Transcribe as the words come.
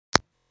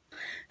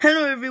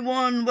Hello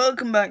everyone,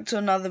 welcome back to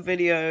another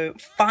video.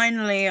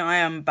 Finally, I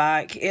am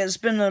back. It's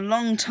been a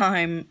long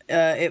time,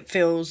 it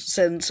feels,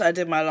 since I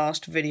did my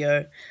last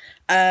video.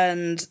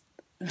 And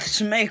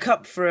to make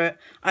up for it,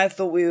 I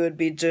thought we would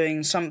be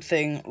doing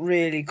something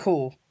really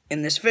cool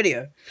in this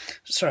video.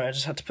 Sorry, I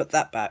just had to put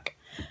that back.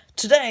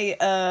 Today,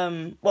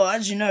 well,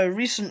 as you know,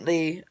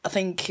 recently, I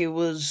think it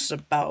was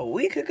about a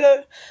week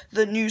ago,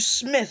 the new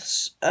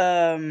Smith's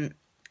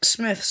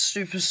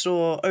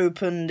Superstore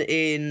opened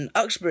in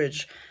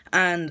Uxbridge,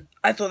 and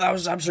I thought that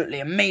was absolutely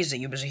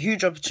amazing. It was a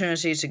huge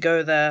opportunity to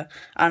go there,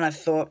 and I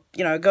thought,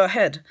 you know, go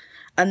ahead.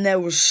 And there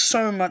was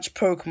so much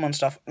Pokemon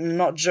stuff. I'm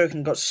not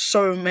joking, got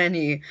so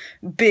many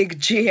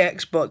big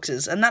GX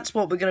boxes, and that's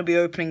what we're going to be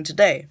opening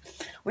today.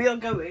 We are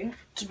going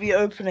to be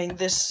opening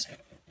this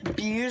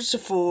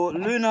beautiful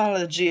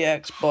Lunala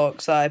GX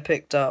box that I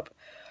picked up.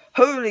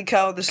 Holy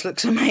cow, this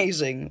looks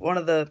amazing.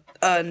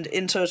 And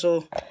in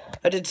total,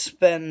 I did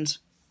spend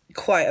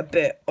quite a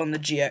bit on the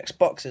GX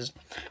boxes.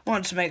 I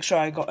wanted to make sure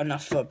I got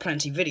enough for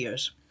plenty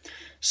videos.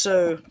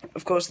 So,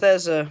 of course,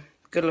 there's a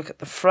good look at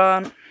the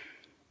front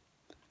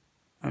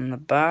and the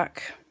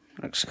back.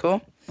 Looks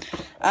cool.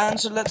 And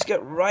so let's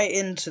get right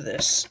into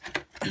this.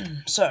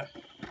 So,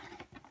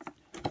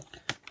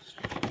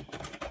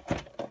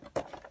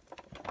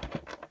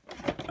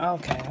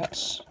 okay,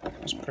 that's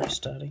pretty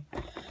sturdy.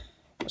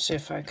 Let's see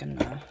if I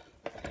can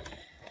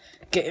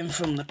get in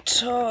from the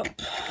top.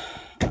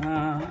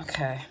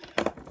 Okay.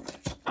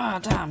 Ah,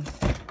 damn.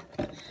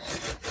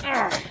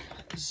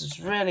 This is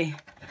really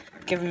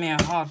giving me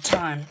a hard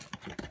time.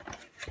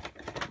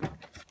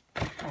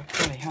 Oh,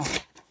 really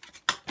hard.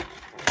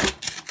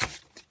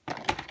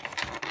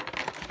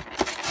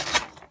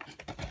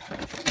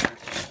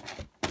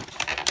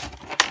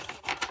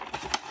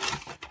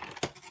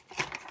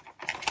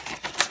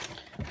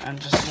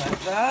 And just like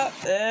that,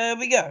 there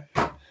we go.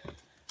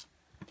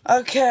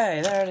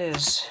 Okay, there it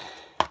is.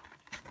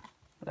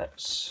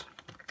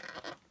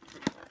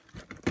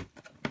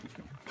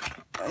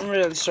 I'm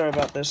really sorry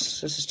about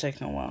this. This is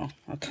taking a while.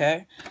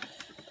 Okay.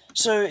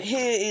 So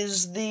here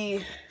is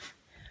the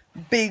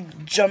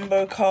big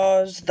jumbo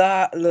cards.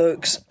 That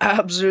looks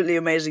absolutely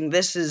amazing.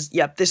 This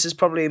is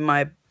probably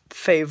my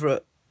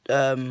favorite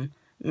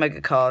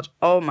mega card.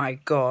 Oh my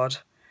god.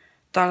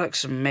 That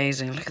looks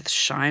amazing. Look at the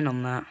shine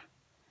on that.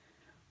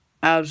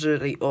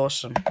 Absolutely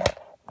awesome.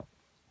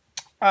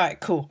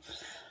 Alright, cool.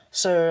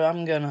 So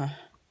I'm gonna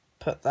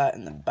put that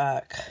in the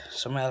back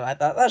somewhere like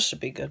that. That should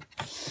be good.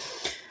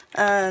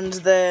 And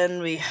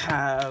then we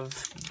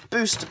have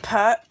booster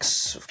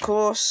packs, of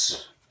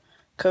course.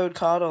 Code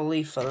card I'll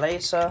leave for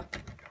later.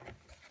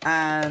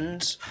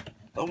 And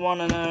the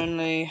one and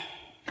only,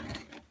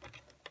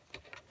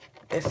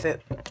 if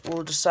it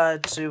will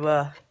decide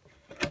to,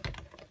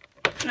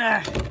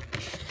 Damn it.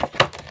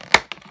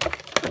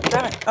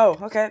 Oh,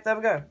 okay, there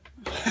we go.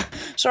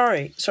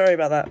 Sorry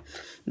about that.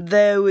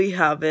 There we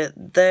have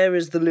it. There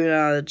is the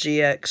Lunala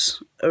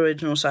GX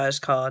original size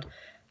card.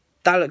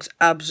 That looks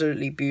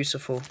absolutely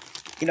beautiful.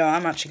 You know,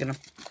 I'm gonna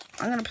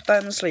put that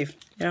in the sleeve.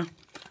 Yeah,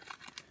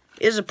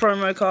 it is a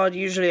promo card.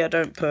 Usually I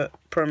don't put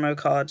promo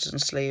cards in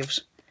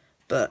sleeves,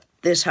 but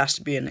this has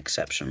to be an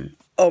exception.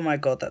 Oh my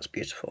god, that's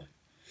beautiful.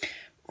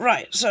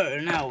 Right, so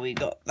now we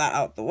got that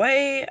out the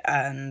way,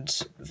 and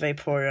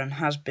Vaporeon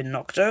has been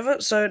knocked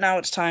over. So now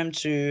it's time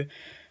to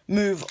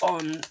move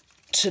on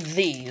to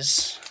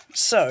these.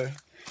 So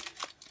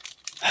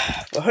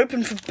we're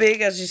hoping for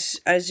big.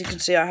 As you can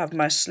see, I have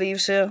my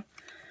sleeves here.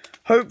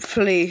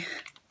 Hopefully,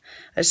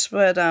 I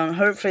swear down,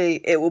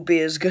 hopefully it will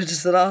be as good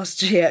as the last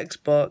GX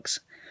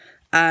box,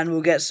 and we'll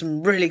get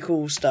some really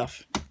cool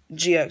stuff,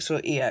 GX or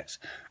EX.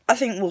 I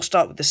think we'll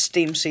start with the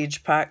Steam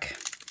Siege pack.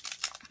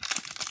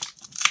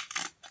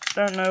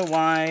 Don't know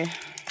why.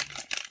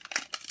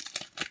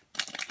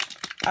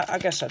 I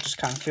guess I just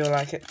kind of feel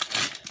like it.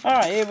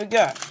 Alright, here we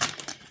go.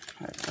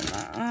 Open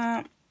that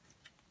up.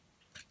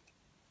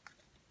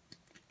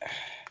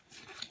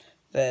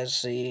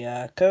 There's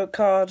the code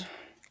card.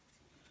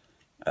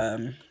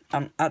 I'm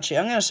going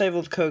to save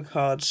all the code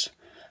cards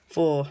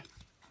for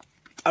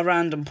a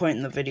random point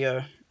in the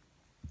video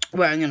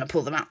where I'm going to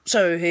pull them out.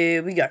 So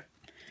here we go.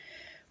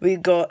 We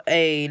got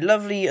a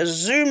lovely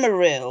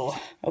Azumarill.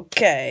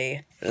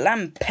 Okay.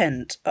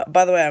 Lampent.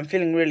 By the way, I'm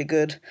feeling really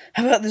good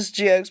about this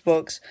GX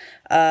box.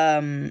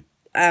 Ambipom.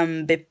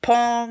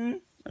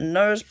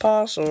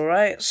 Nosepass.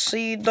 Alright.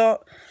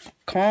 C-Dot.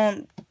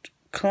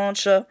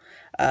 Concha.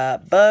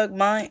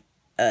 Bergmite.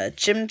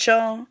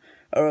 Chimchar.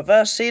 A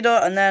reverse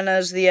C-Dot, and then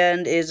as the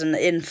end is an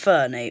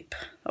Infernape.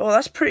 Oh,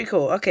 that's pretty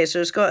cool. Okay, so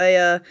it's got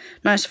a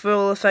nice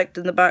full effect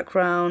in the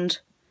background.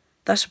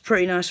 That's a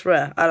pretty nice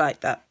rare. I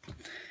like that.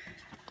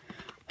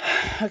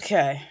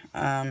 Okay.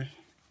 Right.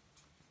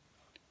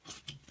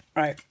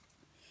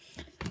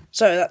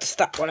 So that's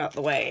that one out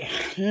the way.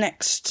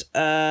 Next,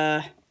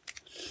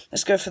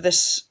 let's go for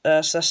this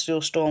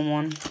Celestial Storm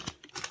one.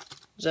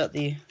 Is that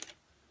the...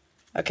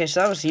 Okay,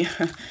 so that was the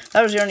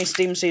that was the only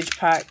Steam Siege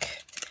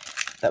pack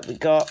that we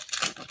got.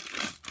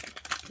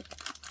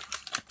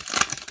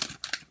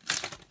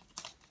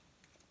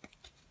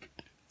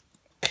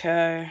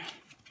 Okay.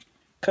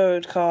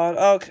 Code card.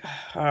 Okay.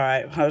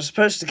 Alright, I was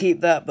supposed to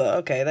keep that, but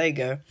okay, there you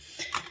go.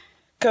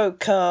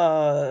 Code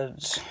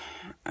cards.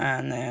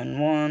 And then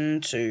 1,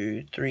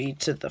 2, 3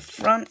 to the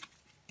front.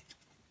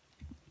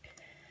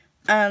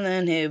 And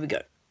then here we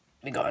go.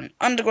 We got an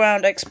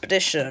Underground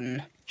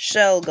Expedition,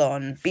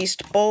 Shelgon,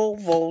 Beast Ball,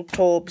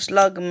 Voltorb,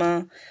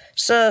 Slugma,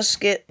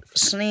 Surskit,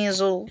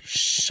 Sneasel,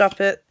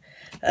 Shuppet,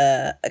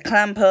 a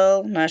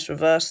Clamperl, nice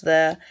reverse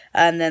there,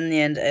 and then the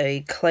end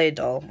a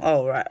Claydol.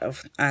 Oh right,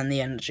 and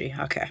the energy.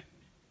 Okay,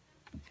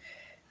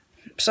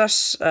 so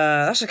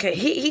that's okay.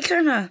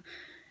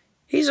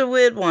 He's a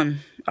weird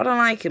one. I don't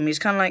like him. He's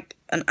kind of like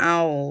an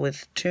owl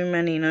with too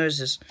many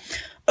noses.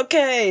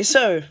 Okay,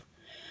 so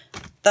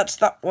that's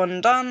that one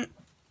done.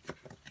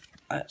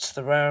 That's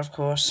the rare, of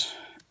course.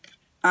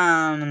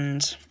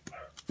 And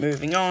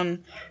moving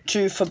on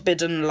to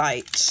Forbidden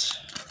Light.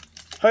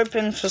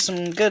 Hoping for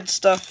some good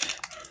stuff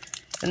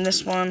in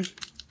this one.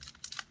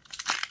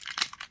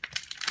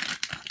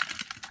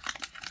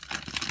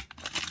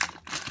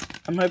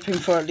 I'm hoping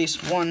for at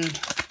least one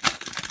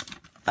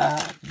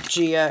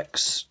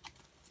GX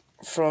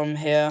from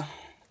here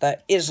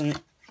that isn't,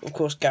 of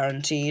course,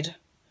 guaranteed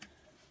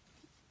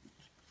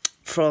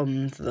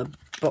from the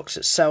box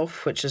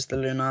itself, which is the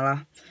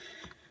Lunala.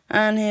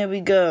 And here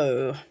we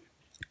go.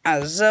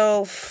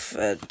 Azelf,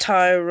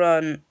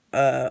 Tyrant,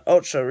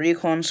 Ultra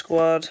Recon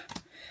Squad,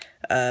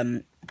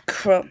 sorry,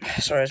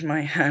 it's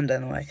my hand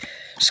anyway.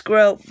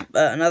 Skrelp,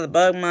 another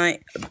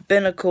Bugmite,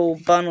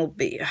 Binnacle,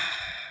 Bunnelby.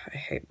 I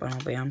hate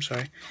Bunnelby, I'm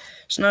sorry.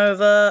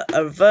 Snova,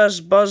 a reverse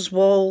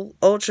Buzzwole,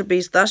 Ultra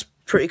Beast, that's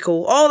pretty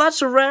cool. Oh,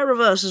 that's a rare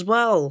reverse as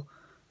well.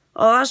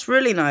 Oh, that's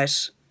really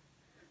nice.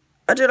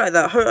 I do like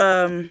that.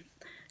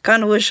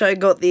 Kind of wish I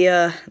got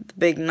the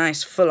big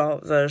nice full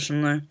art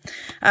version though.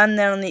 And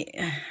then the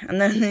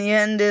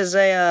end is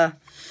a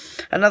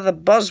another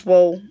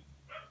Buzzwole.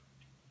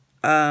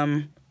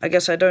 I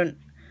guess I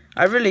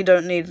really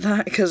don't need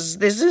that because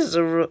this is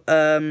a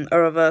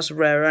reverse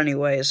rare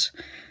anyways.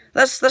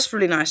 That's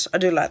really nice. I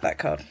do like that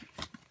card.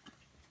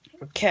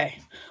 Okay,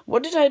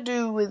 what did I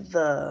do with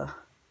that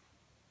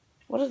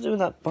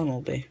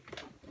Bunnelby?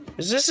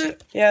 Is this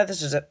it? Yeah,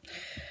 this is it.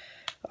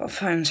 I'll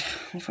find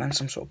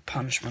some sort of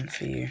punishment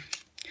for you.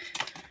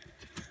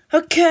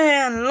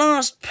 Okay, and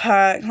last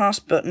pack,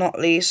 last but not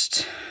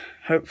least,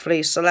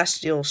 hopefully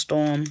Celestial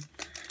Storm.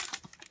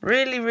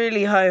 Really,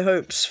 really high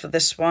hopes for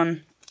this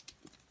one.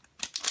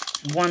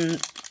 One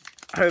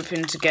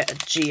hoping to get a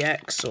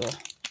GX or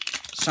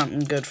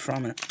something good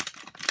from it.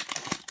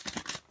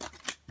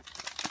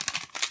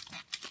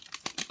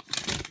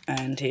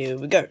 And here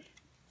we go.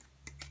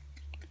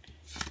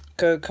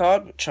 Code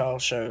card, which I'll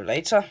show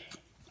later.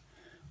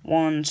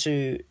 1,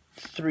 2,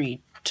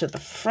 3 to the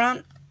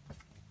front.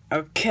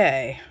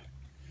 Okay.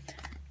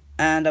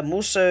 And I'm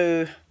going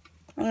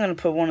to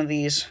put one of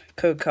these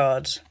code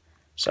cards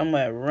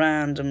somewhere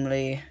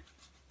randomly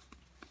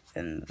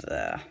in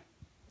there.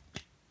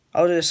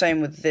 I'll do the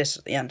same with this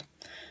at the end.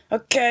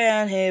 Okay,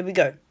 and here we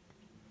go.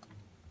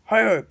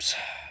 High hopes.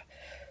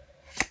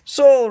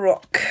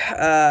 Solrock,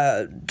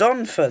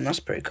 Donphan, that's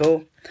pretty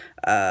cool.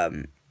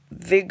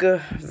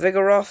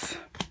 Vigoroth,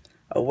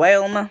 a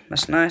Whalmer,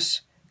 that's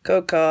nice.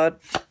 Code card.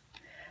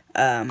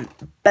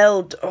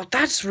 Oh,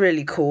 that's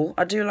really cool.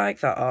 I do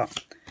like that art.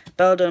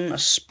 Beldum, a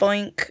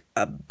Spoink,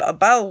 a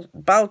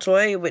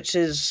Baltoy, which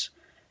is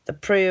the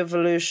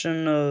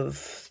pre-evolution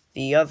of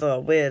the other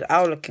weird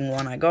owl-looking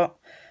one I got.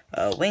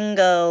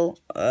 Wingull,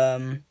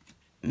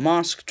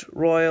 Masked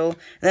Royal. And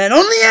then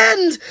on the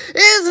end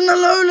is an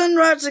Alolan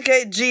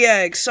Raticate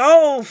GX.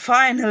 Oh,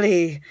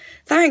 finally.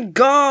 Thank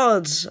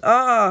God.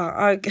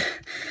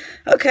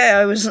 Okay,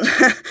 I was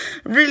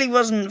really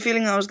wasn't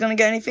feeling I was going to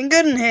get anything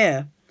good in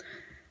here.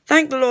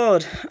 Thank the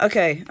Lord.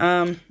 Okay,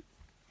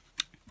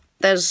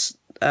 there's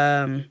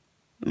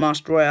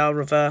Masked Royale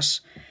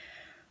reverse.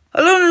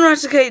 Alolan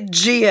Raticate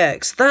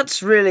GX.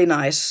 That's really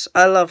nice.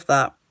 I love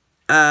that.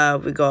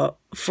 We got,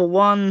 for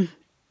one,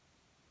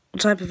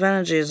 what type of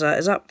energy is that?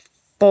 Is that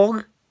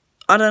Fog?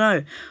 I don't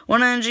know.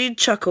 1 energy,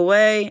 Chuck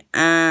Away,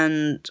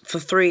 and for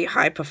 3,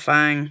 Hyper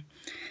Fang.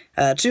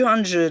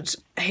 200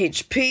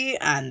 HP,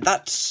 and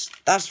that's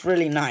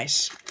really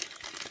nice.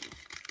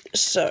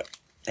 So,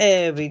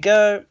 here we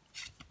go.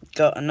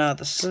 Got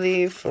another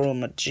sleeve for all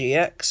my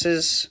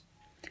GXs.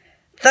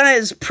 That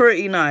is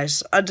pretty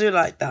nice. I do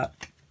like that.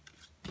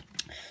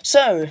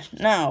 So,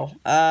 now,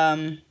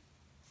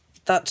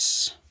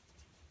 that's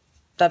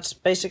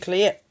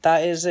basically it.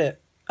 That is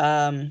it.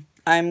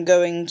 I'm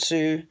going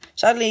to,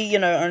 sadly,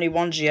 only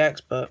one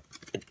GX, but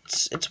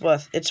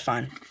it's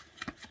fine.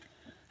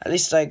 At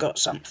least I got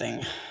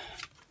something.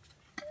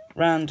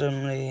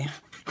 Randomly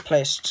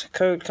placed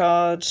code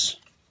cards.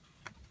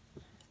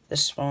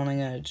 This one I'm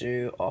going to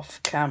do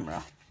off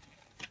camera.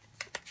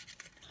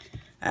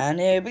 And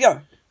here we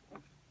go.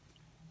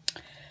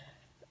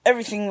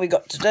 Everything we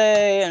got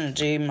today: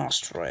 Energy,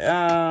 Master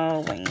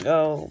Royale,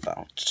 Wingull,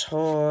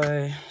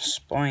 Baltoy,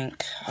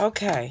 Spoink.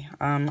 Okay,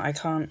 I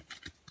can't.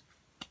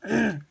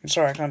 I'm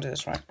sorry, I can't do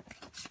this right.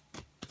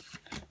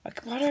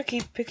 Why do I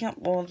keep picking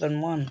up more than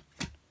one?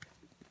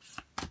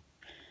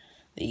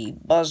 the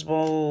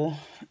Buzzball,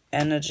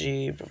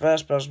 Energy,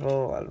 Reverse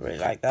Buzzball, I really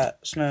like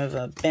that,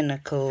 Snova,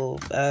 Binnacle,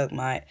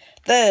 Bergmite.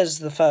 There's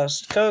the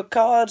first code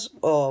card,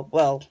 or,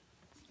 well,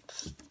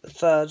 the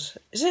third.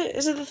 Is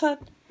it the third?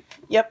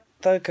 Yep,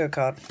 third code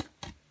card.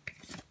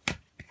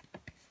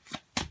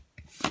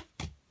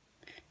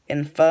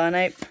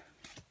 Infernape.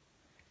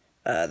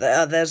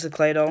 There's the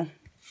Claydol.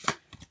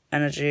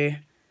 Energy.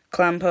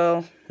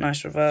 Clamperl.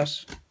 Nice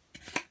reverse.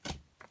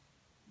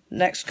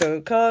 Next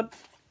code card.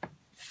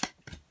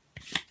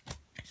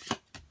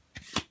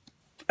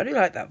 I do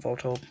like that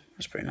Voltorb.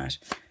 That's pretty nice.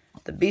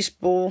 The Beast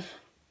Ball.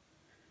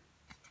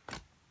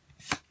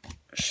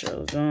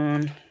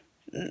 Shogun.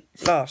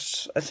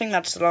 Last. I think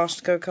that's the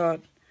last code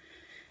card.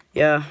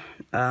 Yeah.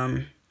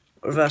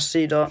 Reverse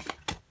C-Dot.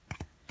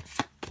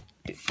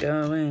 Keep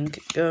going,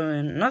 keep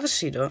going. Another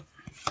C-Dot.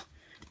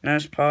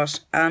 Nose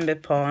Pass,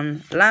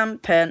 Ambipom,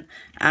 Lampen,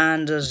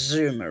 and a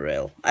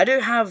Azumarill. I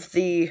have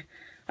the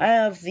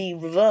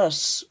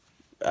reverse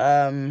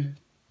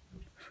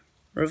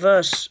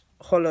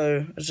holo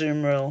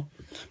Azumarill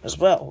as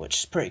well, which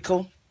is pretty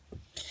cool.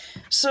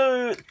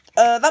 So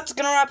that's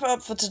gonna wrap it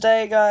up for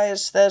today,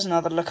 guys. There's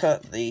another look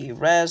at the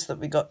rares that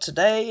we got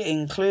today,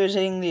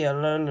 including the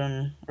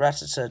Alolan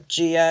Rattata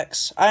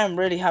GX. I am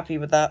really happy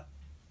with that.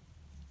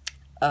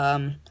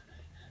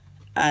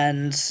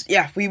 And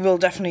yeah, we will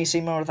definitely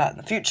see more of that in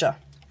the future.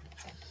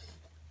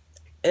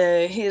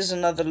 Here's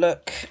another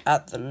look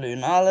at the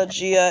Lunala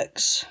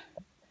GX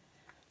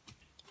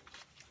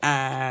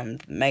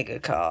and Mega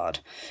Card.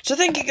 So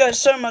thank you guys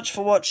so much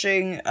for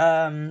watching.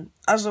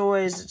 As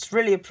always, it's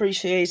really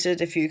appreciated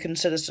if you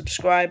consider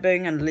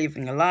subscribing and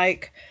leaving a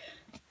like.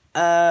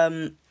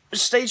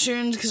 Stay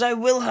tuned, because I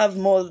will have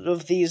more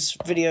of these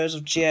videos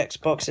of GX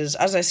boxes.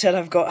 As I said,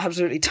 I've got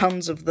absolutely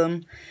tons of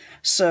them,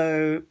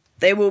 so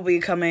they will be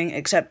coming,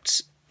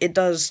 except it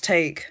does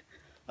take,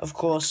 of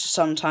course,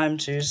 some time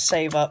to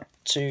save up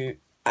to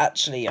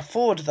actually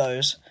afford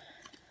those,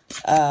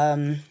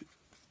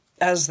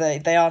 as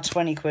they are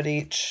 20 quid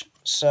each,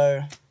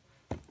 so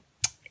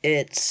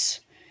it's,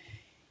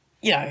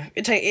 you know,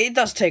 it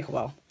does take a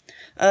while.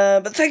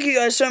 But thank you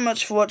guys so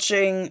much for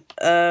watching.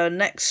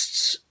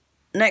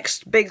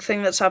 Next big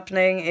thing that's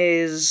happening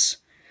is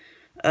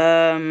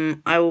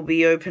I will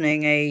be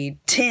opening a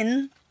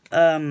tin.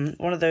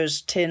 One of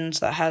those tins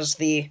that has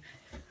the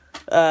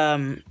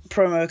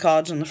promo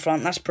cards on the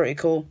front. That's pretty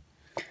cool.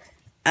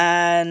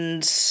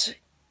 And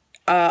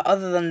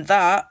other than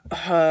that,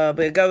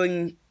 we're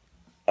going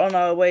on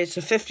our way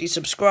to 50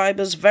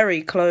 subscribers,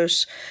 very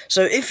close.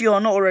 So if you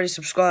are not already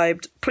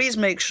subscribed, please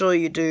make sure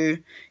you do.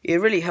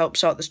 It really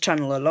helps out this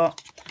channel a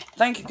lot.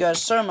 Thank you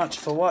guys so much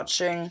for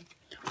watching.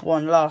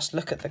 One last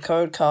look at the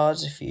code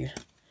cards if you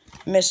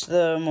missed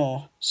them,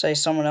 or say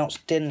someone else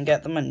didn't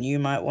get them and you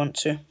might want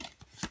to.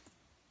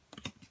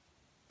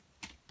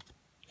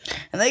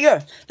 And there you go.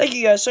 Thank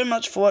you guys so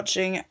much for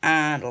watching,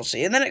 and I'll see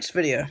you in the next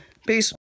video. Peace.